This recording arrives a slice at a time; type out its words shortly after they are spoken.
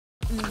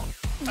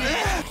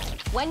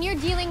When you're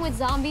dealing with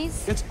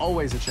zombies, it's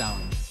always a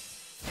challenge.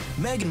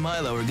 Meg and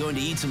Milo are going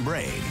to eat some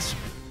brains,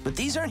 but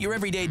these aren't your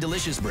everyday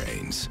delicious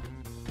brains.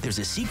 There's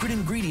a secret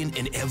ingredient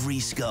in every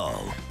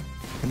skull,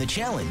 and the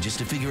challenge is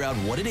to figure out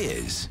what it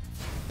is.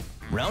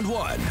 Round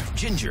 1,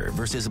 ginger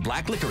versus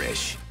black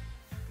licorice.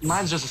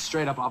 Mine's just a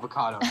straight up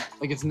avocado.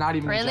 Like it's not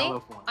even in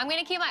Jello form. I'm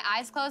gonna keep my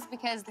eyes closed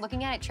because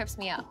looking at it trips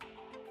me up.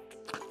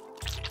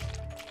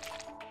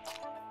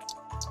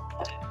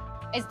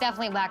 It's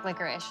definitely black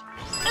licorice.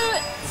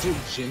 Is it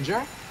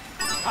ginger?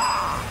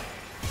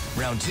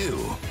 Round 2,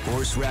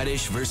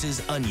 horseradish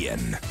versus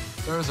onion.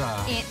 There's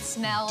a It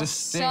smells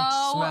distinct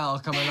so... smell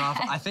coming off.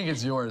 I think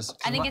it's yours.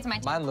 I think it's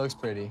mine too. Mine looks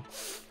pretty.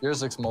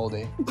 Yours looks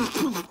moldy.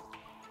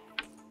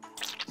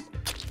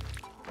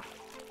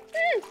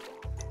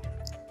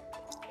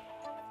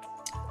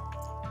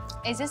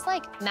 Is this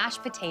like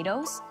mashed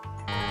potatoes?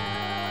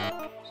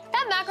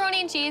 That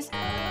macaroni and cheese.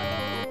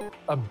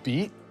 A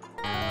beet?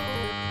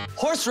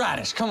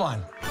 Horseradish, come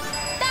on.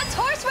 That's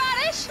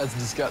horseradish? That's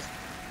disgusting.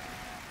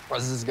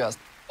 That's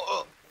disgusting.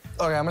 Oh.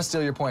 Okay, I'm gonna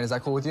steal your point. Is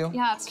that cool with you?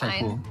 Yeah, it's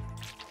fine. Cool.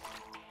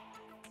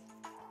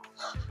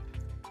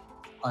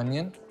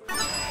 Onion?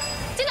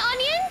 It's an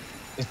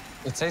onion?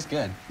 It tastes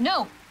good.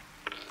 No.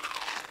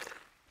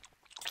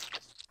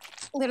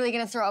 Literally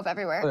gonna throw up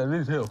everywhere. Yeah,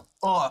 me too.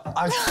 Oh,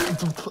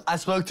 I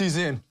spoke too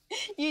soon.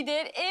 You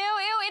did?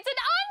 Ew, it's an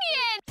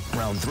onion!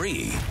 Round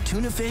 3,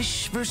 tuna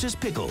fish versus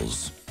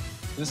pickles.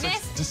 This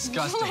looks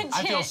disgusting.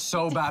 I feel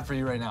so bad for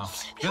you right now.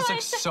 This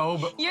looks so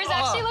bad. Yours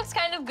actually looks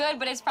kind of good,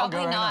 but it's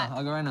probably not.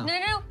 I'll go right now.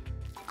 No.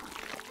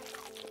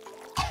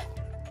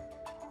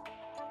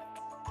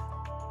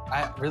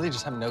 I really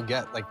just have no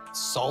gut. Like,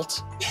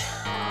 salt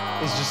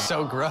is just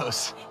so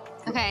gross.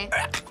 Okay.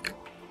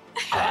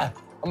 I'm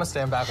gonna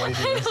stand back while you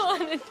do this.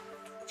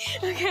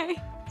 Okay.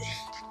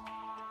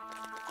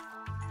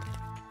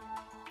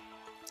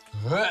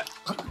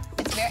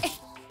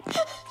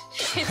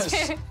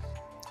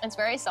 It's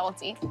very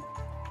salty.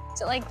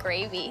 Is it like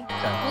gravy?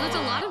 Okay. Well, there's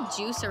a lot of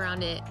juice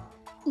around it.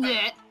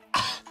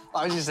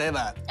 Why would you say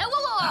that?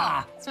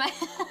 Whoa. It's my,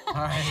 All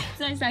right. it's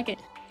my second.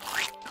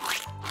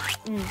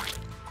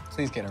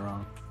 Please get it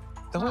wrong.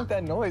 Don't make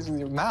that noise with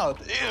your mouth.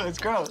 Ew, it's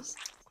gross.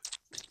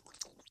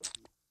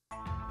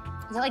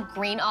 Is it like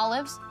green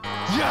olives?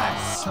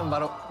 Yes!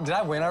 Did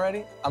I win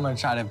already? I'm gonna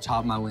try to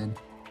top my win.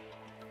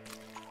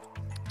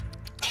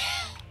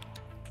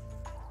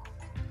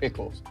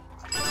 Pickles.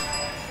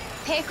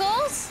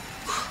 Pickles?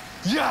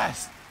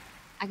 Yes!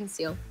 I can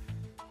seal.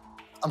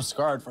 I'm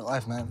scarred for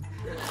life, man.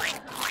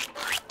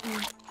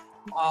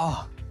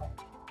 Oh.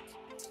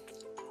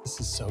 This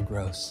is so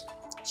gross.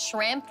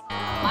 Shrimp?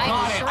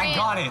 I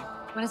got it.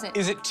 What is it?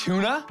 Is it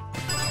tuna?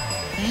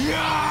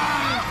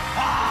 Yeah!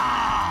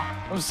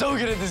 Ah! I'm so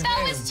good at this game.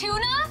 That was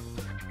tuna?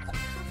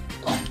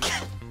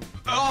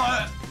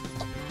 Oh.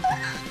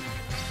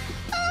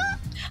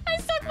 I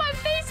stuck my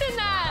face in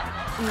that.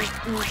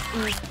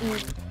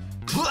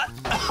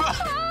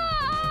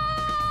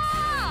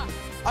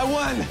 I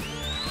won.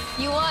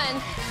 You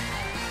won.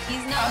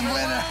 He's number I'm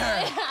winner.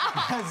 one.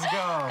 Let's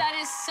go. That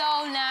is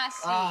so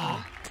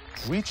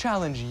nasty. We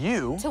challenge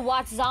you To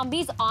watch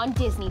zombies on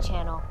Disney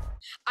Channel.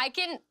 I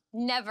can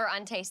never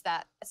untaste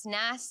that. It's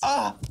nasty.